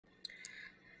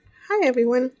Hi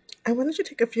everyone. I wanted to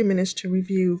take a few minutes to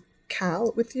review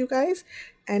Cal with you guys.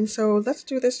 And so let's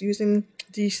do this using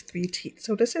these three teeth.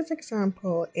 So this is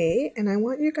example A, and I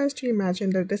want you guys to imagine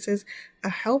that this is a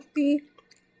healthy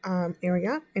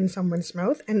area in someone's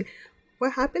mouth. And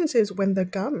what happens is when the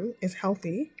gum is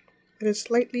healthy, it is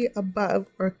slightly above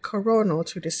or coronal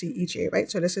to the CEJ, right?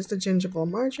 So this is the gingival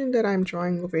margin that I'm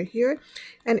drawing over here.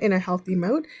 And in a healthy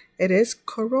mouth, it is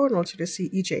coronal to the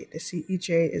CEJ. The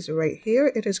CEJ is right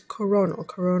here. It is coronal.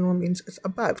 Coronal means it's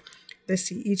above the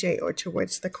CEJ or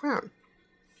towards the crown.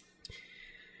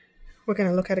 We're going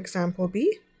to look at example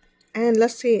B. And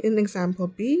let's say in example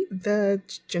B, the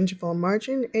gingival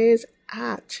margin is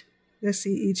at the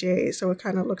CEJ. So it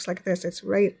kind of looks like this. It's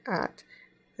right at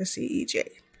the CEJ.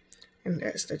 And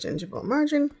there's the gingival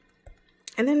margin.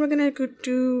 And then we're going to go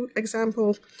to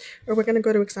example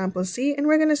C, and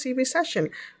we're going to see recession,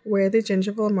 where the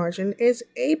gingival margin is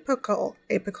apical.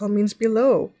 Apical means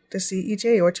below the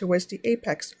CEJ or towards the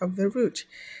apex of the root.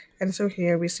 And so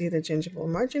here we see the gingival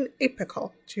margin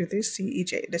apical to the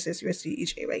CEJ. This is your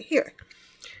CEJ right here.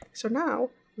 So now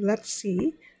let's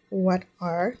see what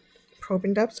our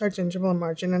probing ducts, our gingival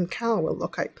margin, and cal will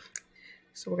look like.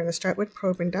 So we're going to start with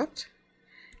probing duct.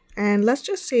 And let's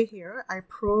just say here, I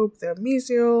probe the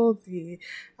mesial, the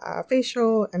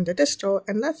facial, and the distal.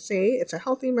 And let's say it's a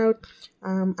healthy mouth.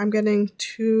 I'm getting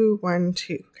 2, 1,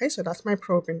 2. Okay, so that's my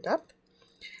probing depth.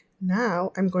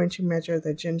 Now I'm going to measure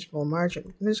the gingival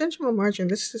margin. And the gingival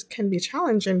margin, can be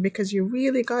challenging because you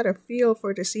really got a feel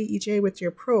for the CEJ with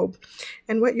your probe.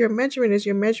 And what you're measuring is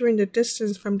you're measuring the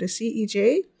distance from the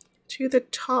CEJ to the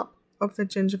top of the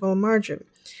gingival margin.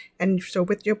 And so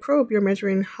with your probe, you're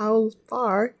measuring how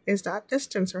far is that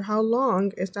distance, or how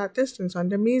long is that distance on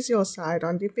the mesial side,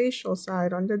 on the facial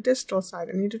side, on the distal side.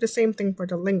 And you do the same thing for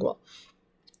the lingual.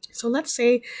 So let's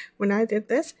say when I did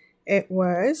this, it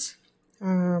was,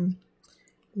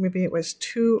 maybe it was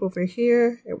 2 over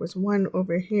here, it was 1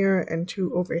 over here, and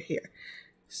 2 over here.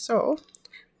 So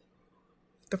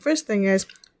the first thing is,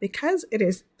 because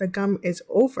the gum is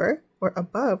over or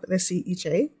above the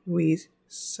CEJ, we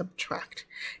subtract.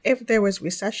 If there was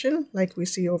recession, like we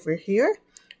see over here,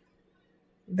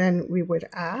 then we would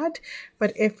add.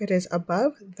 But if it is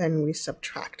above, then we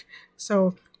subtract.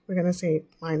 So we're going to say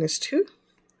 -2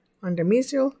 on the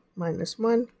mesial,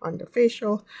 -1 on the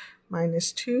facial,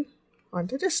 -2 on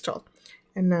the distal.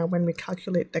 And now when we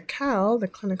calculate the cal, the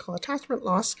clinical attachment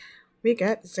loss, we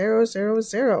get 0, 0,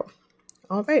 0.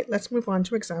 All right, let's move on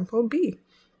to example B.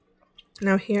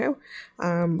 Now here,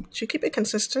 to keep it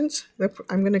consistent,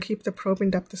 I'm going to keep the probing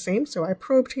depth the same. So I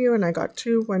probed here and I got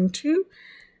 2, 1, 2.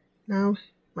 Now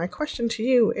my question to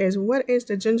you is, what is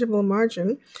the gingival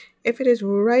margin if it is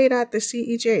right at the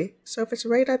CEJ? So if it's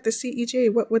right at the CEJ,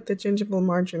 what would the gingival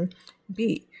margin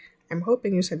be? I'm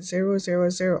hoping you said 0, 0,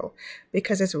 0,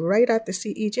 because it's right at the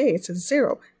CEJ. It's a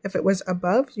 0. If it was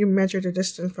above, you measure the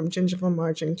distance from gingival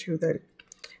margin to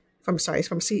from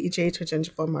CEJ to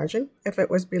gingival margin. If it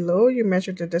was below, you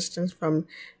measure the distance from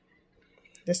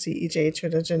the CEJ to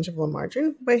the gingival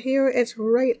margin. But here it's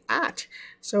right at.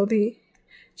 So the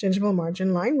gingival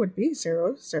margin line would be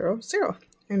 0, 0, 0.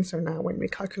 And so now when we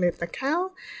calculate the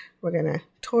cal, we're going to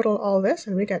total all this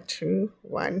and we get 2,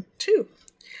 1, 2.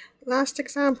 Last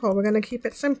example, we're going to keep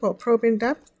it simple. Probing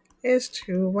depth is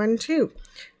 2, 1, 2.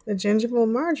 The gingival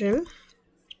margin,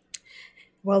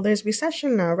 well, there's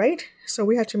recession now, right? So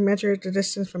we had to measure the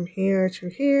distance from here to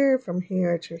here, from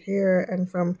here to here, and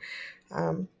from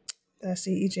the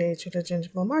CEJ to the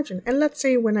gingival margin. And let's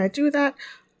say when I do that,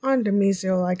 on the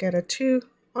mesial, I get a 2.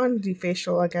 On the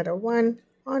facial, I get a 1.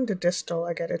 On the distal,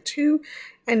 I get a 2.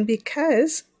 And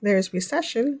because there's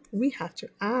recession, we have to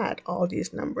add all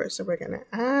these numbers. So we're going to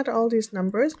add all these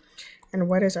numbers. And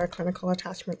what is our clinical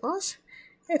attachment loss?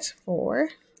 It's 4.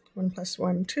 1 plus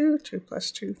 1, 2. 2 plus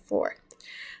 2, 4.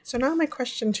 So now my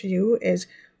question to you is,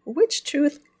 which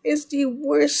tooth is the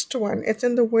worst one? It's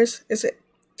in the worst, it's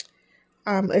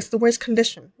the worst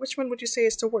condition. Which one would you say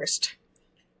is the worst?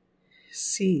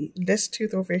 See, this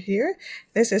tooth over here,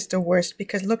 this is the worst,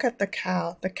 because look at the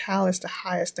cal. The cal is the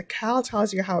highest. The cal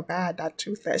tells you how bad that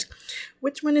tooth is.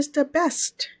 Which one is the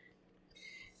best?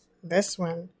 This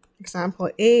one.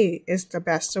 Example A is the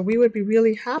best. So we would be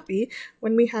really happy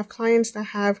when we have clients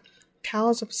that have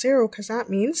cals of 0, because that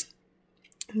means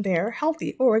they're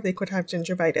healthy, or they could have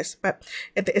gingivitis, but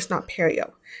it's not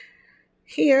perio.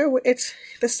 Here, it's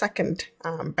the second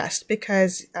best,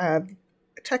 because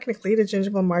technically the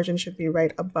gingival margin should be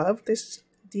right above this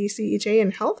DCEJ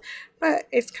in health, but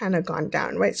it's kind of gone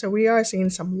down, right? So we are seeing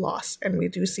some loss, and we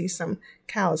do see some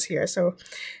cals here. So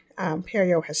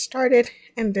perio has started,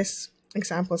 and this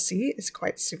example C is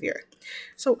quite severe.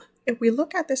 So if we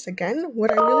look at this again,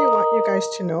 what I really want you guys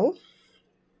to know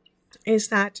is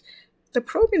that the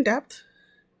probing depth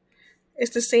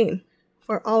is the same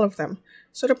for all of them.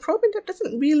 So the probing depth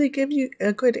doesn't really give you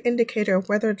a good indicator of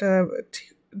whether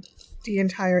the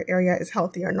entire area is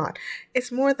healthy or not.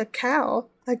 It's more the cal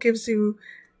that gives you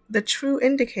the true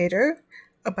indicator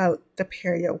about the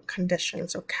perio condition.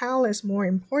 So cal is more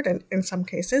important in some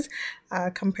cases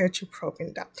compared to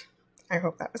probing depth. I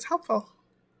hope that was helpful.